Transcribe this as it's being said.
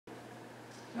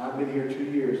And I've been here 2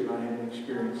 years and I haven't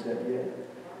experienced that yet.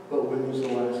 But when was the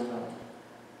last time?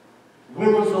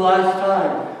 When was the last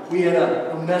time we had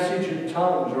a message in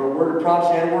tongues or a word of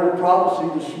prophecy? I had a word of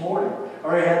prophecy this morning. I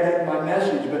already had that in my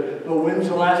message, but when's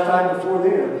the last time before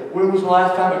then? When was the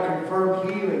last time I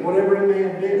confirmed healing? Whatever it may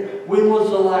have been. When was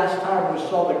the last time we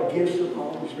saw the gifts of the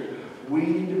Holy Spirit? We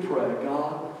need to pray,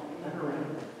 God, let it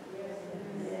rain.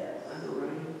 Let it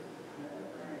rain.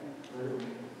 Let it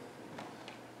rain.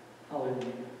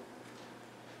 Hallelujah.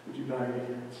 Would you bow your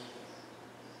heads?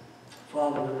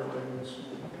 Father, let it rain this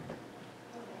morning.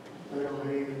 Let it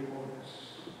rain upon us.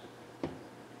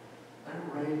 Let it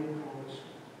rain upon us.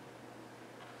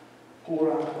 Pour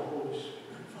out the Holy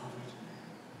Spirit, Father's name.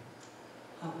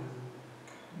 Hallelujah.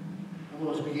 I'm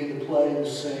going to begin to play and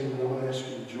sing, but I want to ask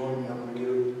you to join me. I'm going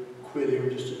to quit here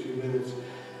in just a few minutes.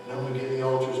 And I'm going to get in the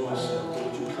altars myself.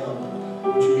 Would you come?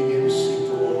 Would you begin to seek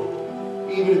the Lord?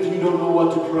 Even if you don't know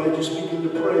what to pray, just begin to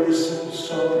pray this simple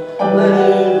song. Let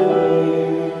it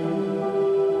rain.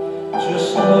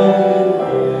 Just let it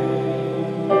rain.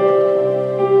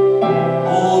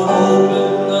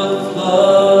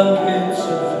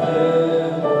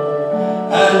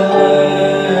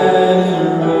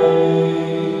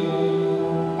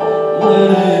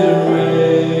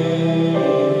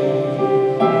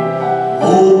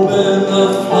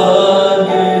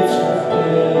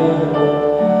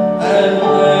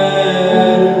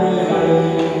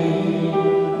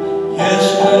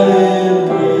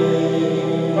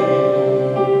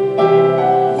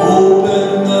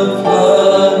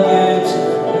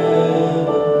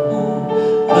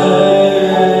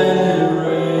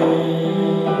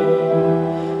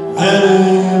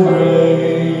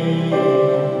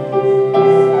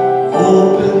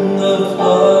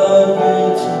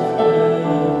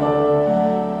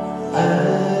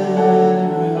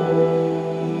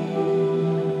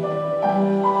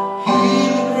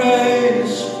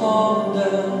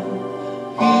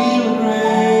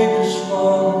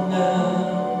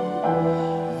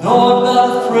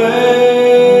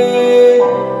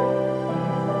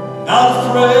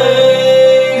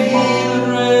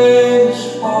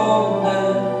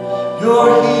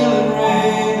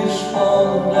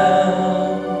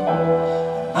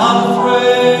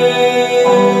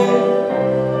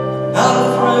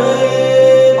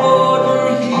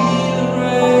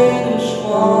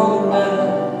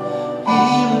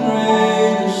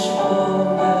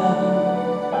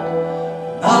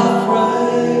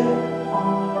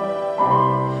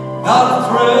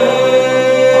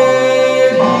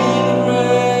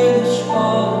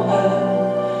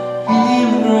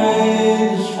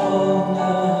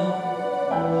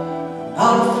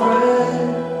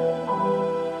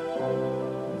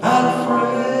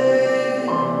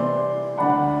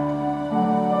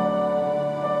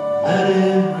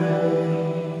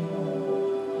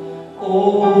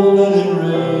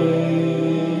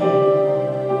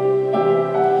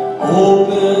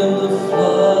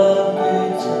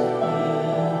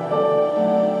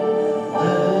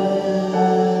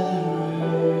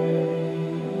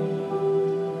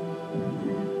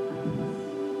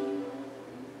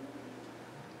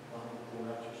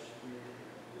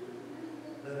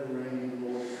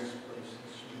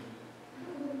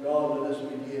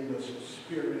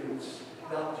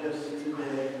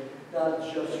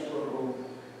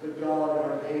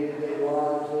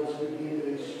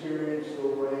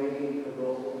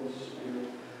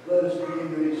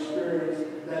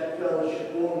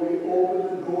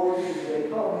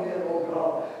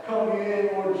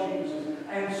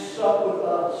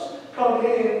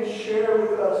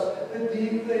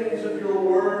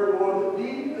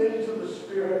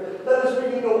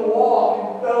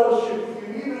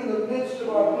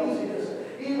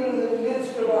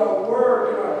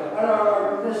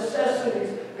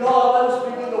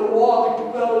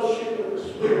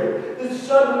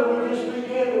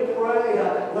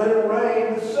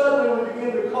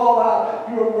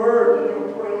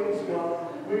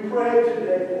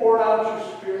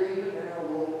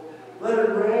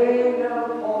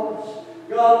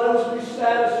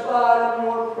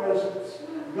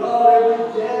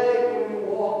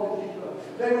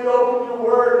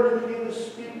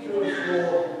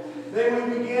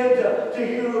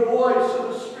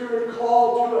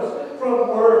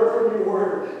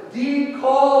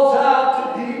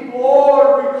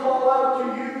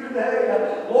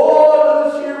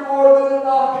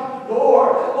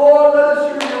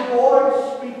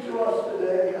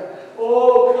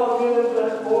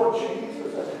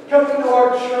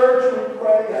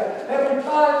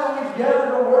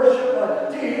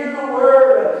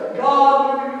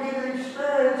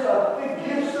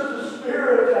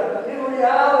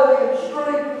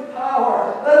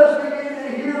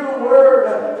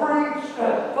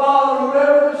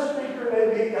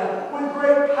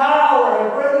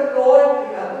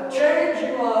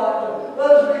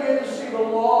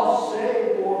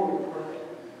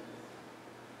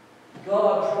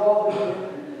 God, draw them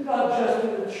in, not just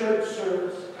in the church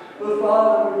service, but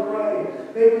Father, we pray,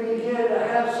 may we begin to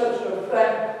have such an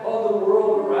effect on the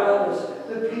world around us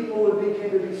that people would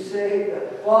begin to be saved.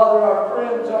 Father, our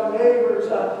friends, our neighbors,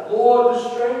 Lord, the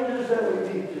strangers that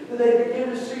we meet, that they begin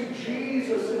to see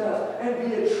Jesus in us and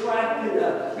be attracted.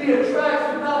 Be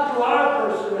attracted not to our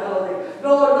personality,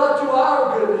 no, not to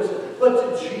our goodness, but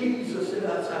to Jesus in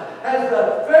us. As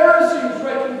the Pharisees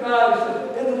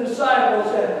recognized and the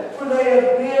disciples had, for they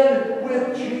have been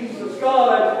with Jesus. God,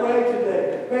 I pray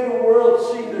today, may the world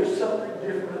see there's something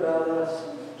different about us.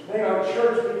 May our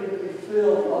church begin to be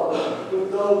filled, Father,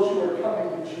 with those who are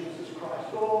coming to Jesus Christ.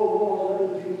 Oh, Lord,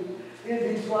 let it be in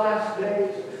these last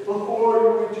days, before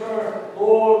you return,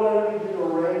 Lord, let it begin to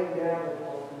rain down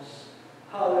upon us.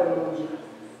 Hallelujah.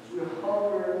 As we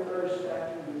hunger and thirst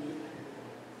after you,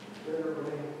 let it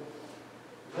rain.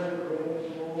 Let it rain,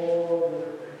 Lord, let it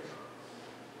rain.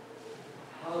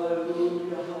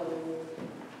 Hallelujah, hallelujah.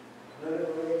 Let it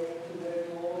rain today,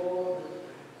 Lord.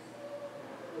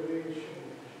 Praise you,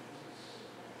 Jesus.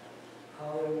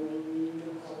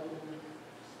 Hallelujah, hallelujah.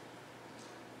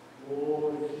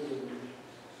 Lord, heal me, Jesus.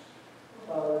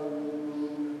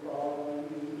 Hallelujah, Father,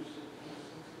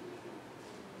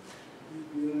 you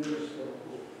use yourself,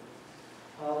 Lord.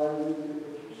 Hallelujah,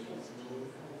 make yourself, Lord.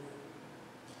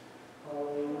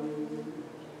 Hallelujah.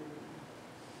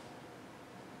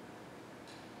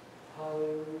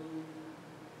 Hallelujah.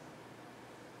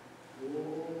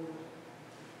 Lord.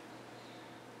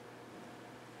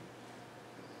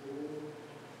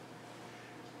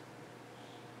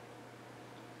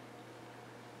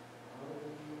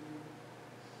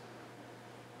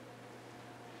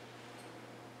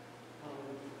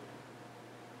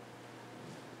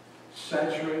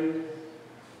 Saturated,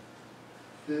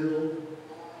 filled,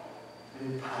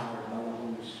 and empowered by the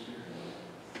Holy Spirit.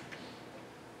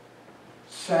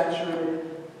 Saturated,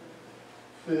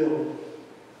 filled,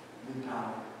 and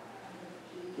empowered.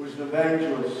 There was an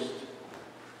evangelist,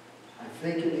 I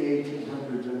think in the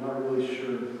 1800s, I'm not really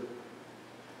sure.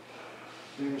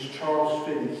 His name was Charles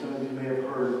Finney. Some of you may have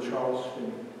heard of Charles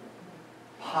Finney.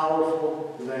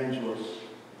 Powerful evangelist.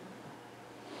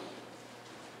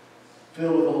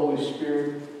 Filled with the Holy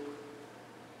Spirit,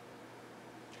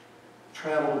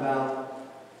 traveled about.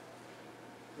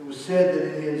 It was said that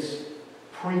in his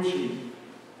preaching,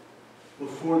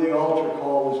 before the altar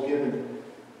call was given,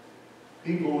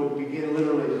 people would begin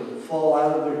literally to fall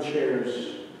out of their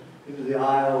chairs into the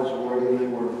aisles or wherever they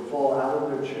were, fall out of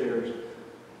their chairs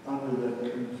under the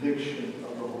conviction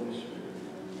of the Holy Spirit.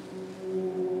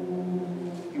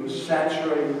 He was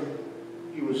saturated,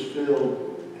 he was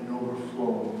filled and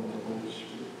overflowing.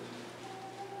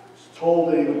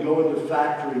 Told that he would go into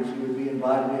factories. He would be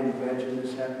invited in.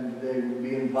 Evangelists happened today. He would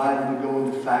be invited to go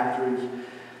into factories,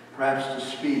 perhaps to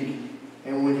speak.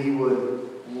 And when he would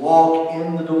walk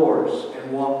in the doors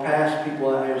and walk past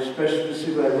people, especially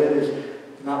I read his,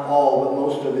 not all, but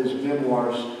most of his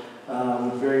memoirs, a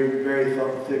very, very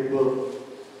thick book.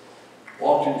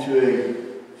 Walked into a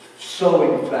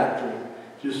sewing factory,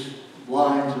 just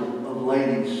lines of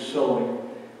ladies sewing,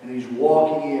 and he's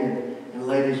walking in. And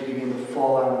ladies begin to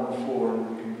fall out on the floor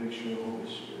under the conviction of the Holy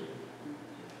Spirit.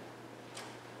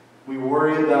 We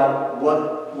worry about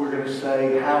what we're going to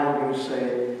say, how we're going to say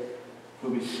it.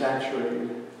 We'll be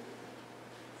saturated,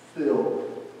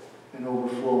 filled, and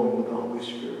overflowing with the Holy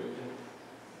Spirit.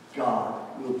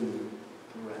 God will do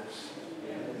the rest.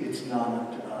 It's not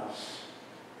up to us.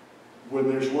 When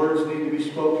there's words need to be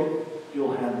spoken,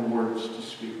 you'll have the words to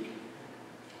speak.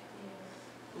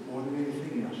 But more than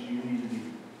anything else, you need to be,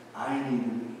 I need to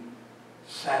be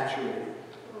saturated.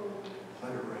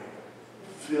 Let it rain.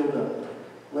 Filled up.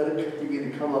 Let it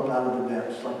begin to come up out of the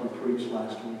depths like we preached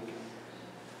last week.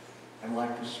 And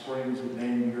like the springs of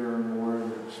Dan Gurn or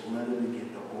wherever it is, let it begin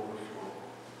to overflow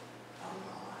out of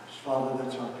our lives. Father,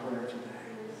 that's our prayer today.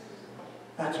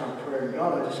 That's our prayer.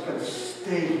 God, I just got to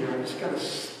stay here. I just got to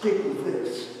stick with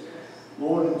this.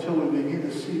 Lord, until we begin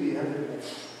to see the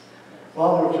evidence.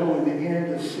 Father, until we begin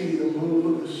to see the move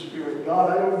of the Spirit.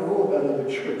 God, I don't know about other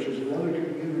churches and other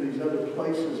communities, other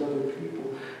places, other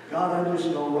people. God, I just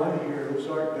know right here at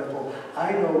Ozark Bethel,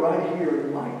 I know right here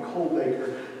in Mike Colbaker,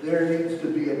 there needs to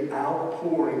be an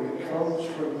outpouring that comes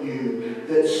from you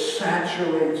that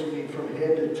saturates me from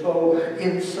head to toe,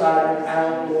 inside and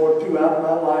out, Lord, throughout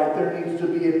my life. There needs to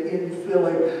be an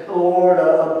infilling, Lord,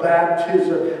 a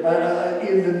baptism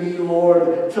into me,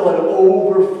 Lord, till it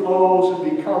overflows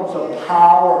and becomes a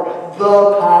power,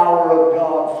 the power of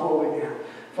God flowing out.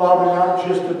 Father, not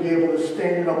just to be able to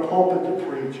stand in a pulpit to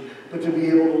preach, but to be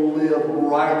able to live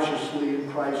righteously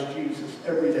in Christ Jesus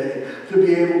every day. To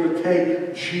be able to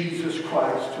take Jesus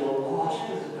Christ to a lost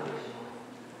and a dying world.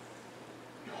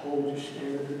 Behold, you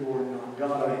stand at the door and knock.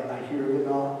 God, I hear the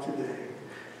knock today.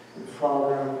 And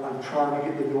Father, I'm trying to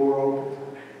get the door open.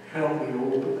 Help me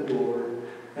open the door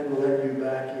and let you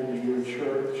back into your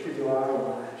church, into our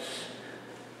lives,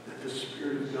 that the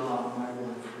Spirit of God might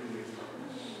work freely for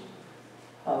us.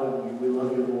 Hallelujah. We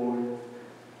love you, Lord.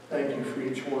 Thank you for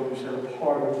each one who's had a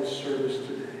part of this service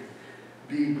today.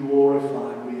 Be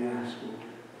glorified, we ask, Lord.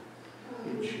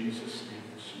 In Jesus' name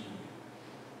this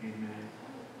morning. Amen.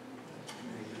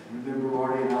 Amen. Remember,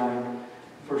 Marty and I,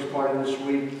 first part of this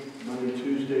week, Monday,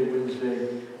 Tuesday,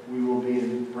 Wednesday, we will be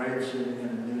in Branson and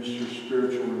administer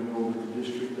spiritual renewal that the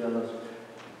district does.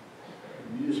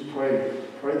 You just pray.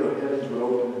 Pray the heavens would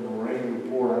open and the rain would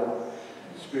pour out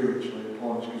spiritually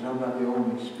upon us. Because I'm not the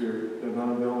only spirit. I'm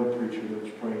not the only preacher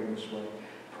that's praying this way.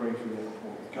 Pray for that for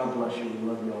me. God bless you. We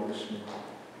love you all this morning.